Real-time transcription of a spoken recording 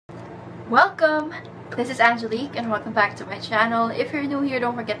Welcome! This is Angelique and welcome back to my channel. If you're new here,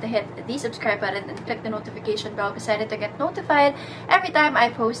 don't forget to hit the subscribe button and click the notification bell beside it to get notified every time I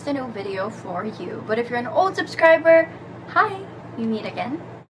post a new video for you. But if you're an old subscriber, hi! We meet again.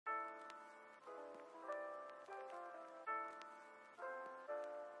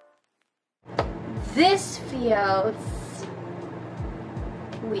 This feels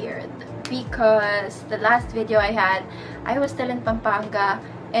weird because the last video I had, I was still in Pampanga,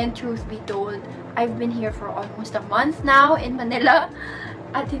 and truth be told, I've been here for almost a month now in Manila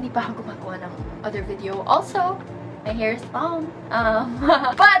at hindi pa ako gumagawa ng other video. Also, my hair is long.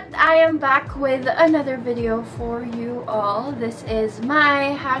 But I am back with another video for you all. This is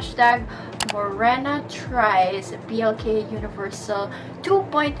my hashtag Morena tries BLK Universal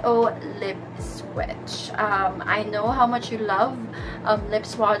 2.0 lip switch. I know how much you love lip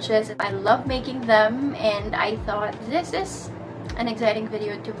swatches. I love making them, and I thought this is an exciting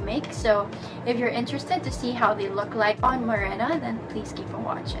video to make. So if you're interested to see how they look like on Morena, then please keep on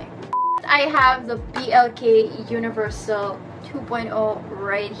watching. I have the BLK Universal 2.0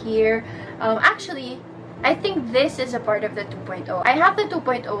 right here. Actually, I think this is a part of the 2.0. I have the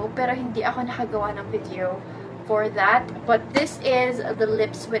 2.0 pero hindi ako nakagawa ng video for that. But this is the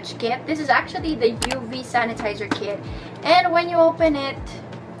lip switch kit. This is actually the UV sanitizer kit. And when you open it,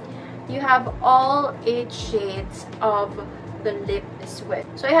 you have all 8 shades of the lip switch.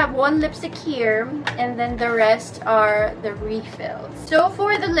 So I have one lipstick here, and then the rest are the refills. So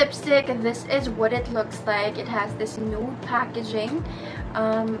for the lipstick, this is what it looks like. It has this nude packaging,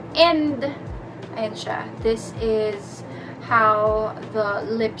 and ayan siya. This is how the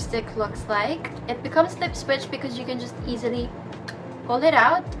lipstick looks like. It becomes lip switch because you can just easily pull it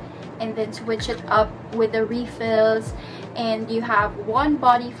out and then switch it up with the refills, and you have one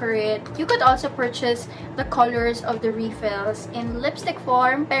body for it. You could also purchase the colors of the refills in lipstick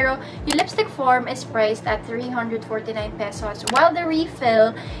form, pero yung lipstick form is priced at 349 pesos, while the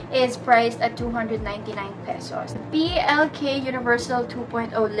refill is priced at 299 pesos. BLK Universal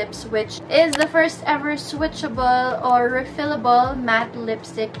 2.0 lip switch is the first ever switchable or refillable matte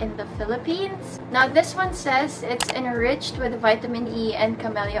lipstick in the Philippines. Now this one says it's enriched with vitamin E and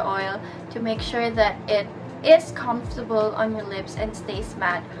camellia oil to make sure that it is comfortable on your lips and stays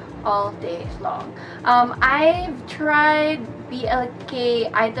matte all day long. I've tried BLK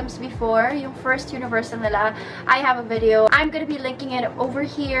items before. Yung first Universal nila, I have a video. I'm gonna be linking it over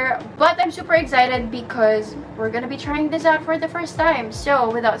here, but I'm super excited because we're gonna be trying this out for the first time. So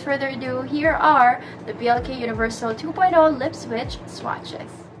without further ado, here are the BLK Universal 2.0 lip switch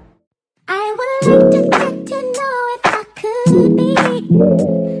swatches. I would like to get to know if I could be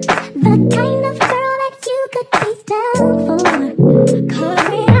the kind of girl that you could be down for. 'Cause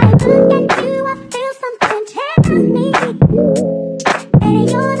when I look at you, I feel something tell me that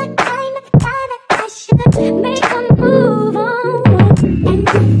you're the kind of guy that I should make a move on. And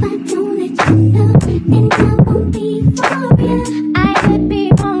if I don't let you know, then I won't be for real. I could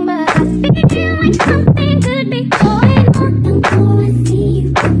be wrong, but I feel like something could be going on. The more I see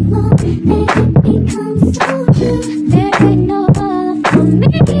you, the more that it becomes so true. There ain't no other for me,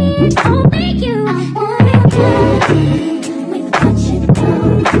 it's only you. I wanna go with what you're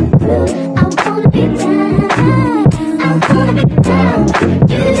going through. I wanna be down, I wanna be down.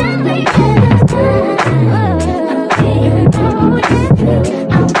 You don't make it time. I'm being honest through.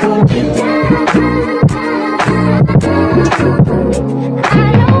 I wanna be down. I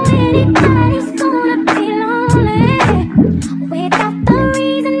know anybody's gonna be lonely without the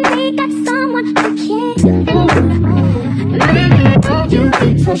reason they got someone who cares. You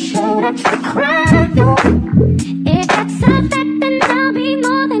need to show that you cry. If that's a fact, then I'll be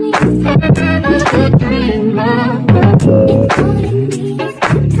more than you ever could dream of. It's calling me this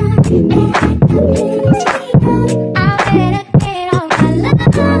time, and I could I'll better get all my love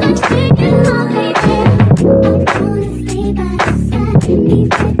and take it all, baby. I'm gonna stay by your side,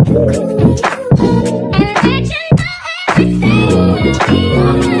 even through cool you, and let you know everything will be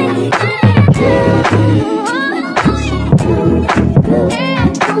alright.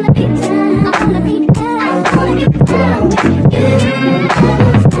 I wanna be down, I wanna be down, I wanna be down with you.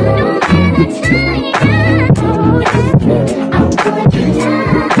 No matter time you go, I wanna be down, I wanna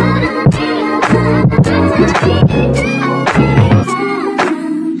be down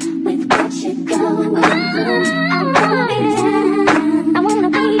with what you go. I wanna be down, I wanna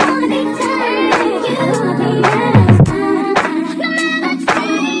be down with you. No matter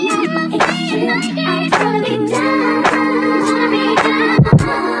time you go.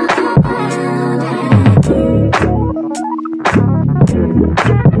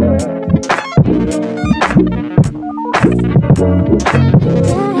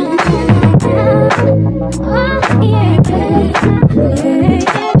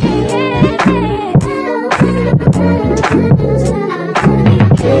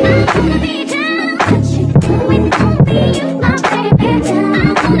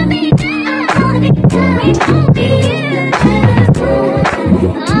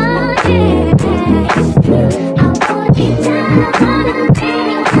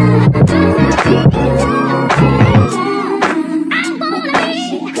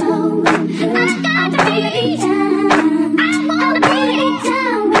 got to be down. I wanna be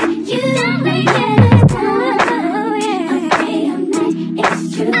down with you. Down with you. Oh yeah. All day, all night,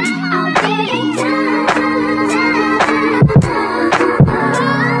 it's true. I'll be down.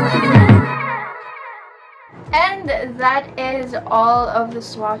 And that is all of the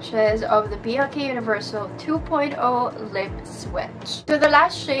swatches of the BLK Universal 2.0 Lip Switch. So the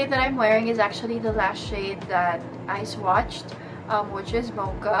last shade that I'm wearing is actually the last shade that I swatched, which is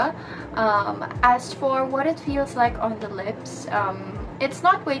Mocha. As for what it feels like on the lips, it's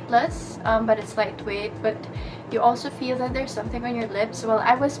not weightless, but it's lightweight, but you also feel that there's something on your lips. While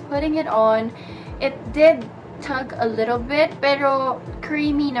I was putting it on, it did tug a little bit, pero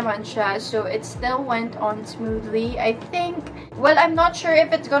creamy naman siya, so it still went on smoothly. I think, well, I'm not sure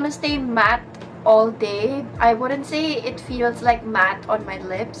if it's gonna stay matte all day. I wouldn't say it feels like matte on my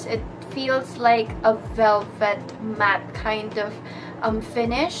lips. It feels like a velvet matte kind of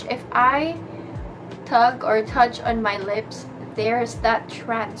finish. If I tug or touch on my lips, there's that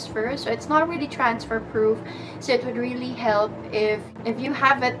transfer, so it's not really transfer proof, so it would really help if you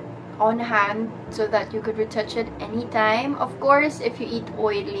have it on hand so that you could retouch it anytime. Of course, if you eat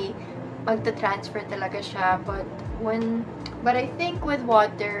oily, magta-transfer talaga siya, but I think with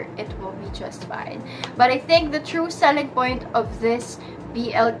water it will be just fine. But I think the true selling point of this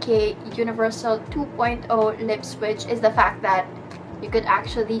BLK Universal 2.0 Lip Switch is the fact that you could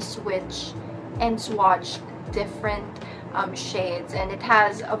actually switch and swatch different shades, and it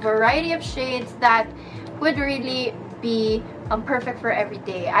has a variety of shades that would really be perfect for every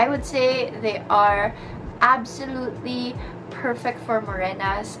day. I would say they are absolutely perfect for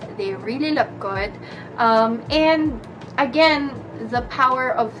Morenas. They really look good, and again, the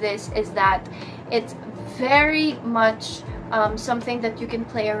power of this is that it's very much something that you can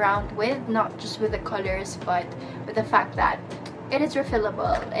play around with, not just with the colors, but with the fact that it is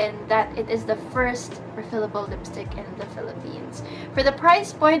refillable and that it is the first refillable lipstick in the Philippines. For the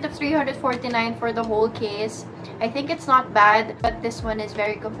price point of $349 for the whole case, I think it's not bad, but this one is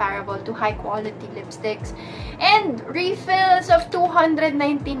very comparable to high quality lipsticks. And refills of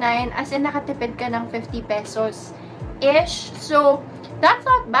 $299, as in nakatipid ka ng 50 pesos-ish. So, that's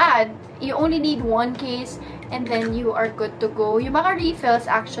not bad. You only need one case and then you are good to go. Yung mga refills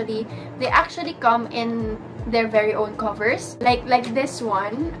actually, they actually come in their very own covers. Like this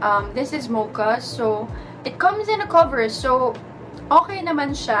one, this is Mocha, so it comes in a cover. So, okay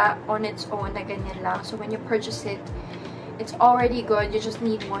naman siya on its own na ganyan lang. So, when you purchase it, it's already good. You just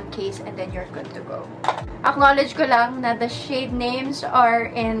need one case and then you're good to go. Acknowledge ko lang na the shade names are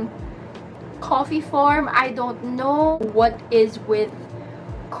in coffee form. I don't know what is with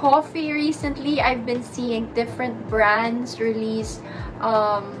coffee recently. I've been seeing different brands release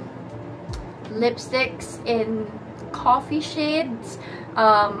lipsticks in coffee shades.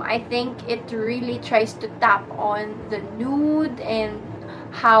 I think it really tries to tap on the nude and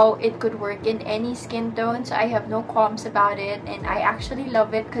how it could work in any skin tone, so I have no qualms about it, and I actually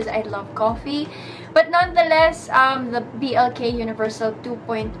love it because I love coffee. But nonetheless, the BLK Universal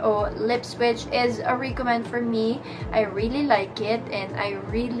 2.0 Lip Switch is a recommend for me. I really like it, and I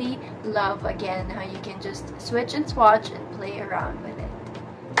really love, again, how you can just switch and swatch and play around with it.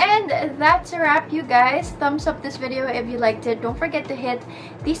 And that's a wrap, you guys. Thumbs up this video if you liked it. Don't forget to hit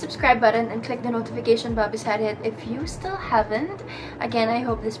the subscribe button and click the notification bell beside it if you still haven't. Again, I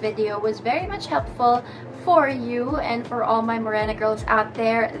hope this video was very much helpful for you and for all my Morena girls out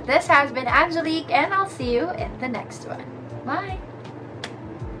there. This has been Angelique, and I'll see you in the next one. Bye!